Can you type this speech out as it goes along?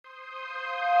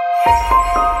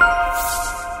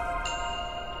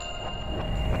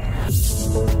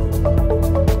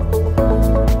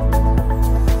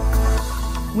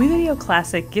WeVideo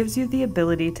Classic gives you the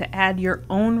ability to add your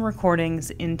own recordings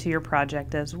into your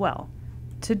project as well.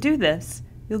 To do this,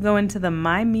 you'll go into the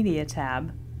My Media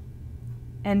tab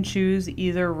and choose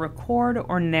either Record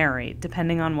or Narrate,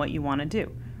 depending on what you want to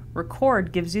do.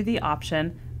 Record gives you the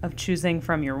option of choosing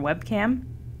from your webcam,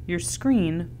 your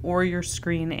screen, or your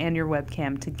screen and your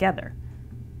webcam together.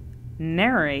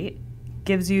 Narrate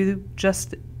gives you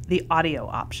just the audio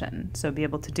option, so be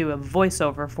able to do a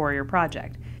voiceover for your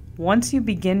project. Once you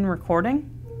begin recording,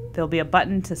 there'll be a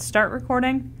button to start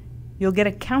recording. You'll get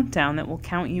a countdown that will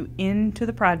count you into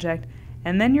the project,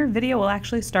 and then your video will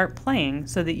actually start playing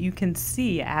so that you can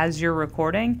see as you're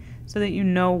recording, so that you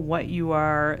know what you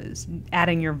are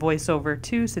adding your voiceover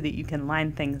to, so that you can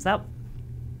line things up.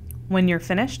 When you're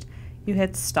finished, you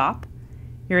hit stop.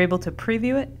 You're able to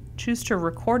preview it, choose to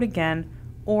record again,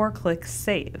 or click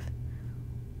save.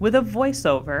 With a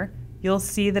voiceover, you'll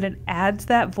see that it adds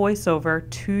that voiceover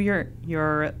to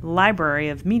your library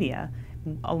of media,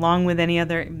 along with any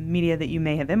other media that you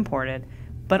may have imported.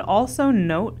 But also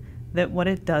note that what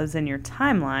it does in your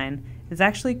timeline is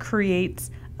actually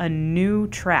creates a new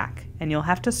track, and you'll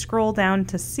have to scroll down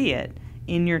to see it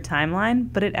in your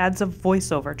timeline, but it adds a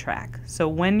voiceover track. So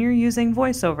when you're using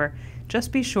voiceover,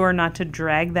 just be sure not to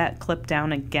drag that clip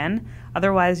down again,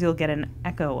 otherwise you'll get an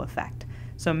echo effect.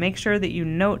 So make sure that you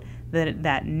note that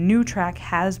that new track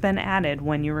has been added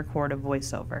when you record a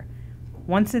voiceover.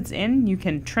 Once it's in, you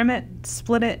can trim it,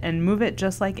 split it, and move it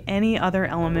just like any other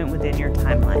element within your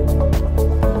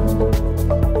timeline.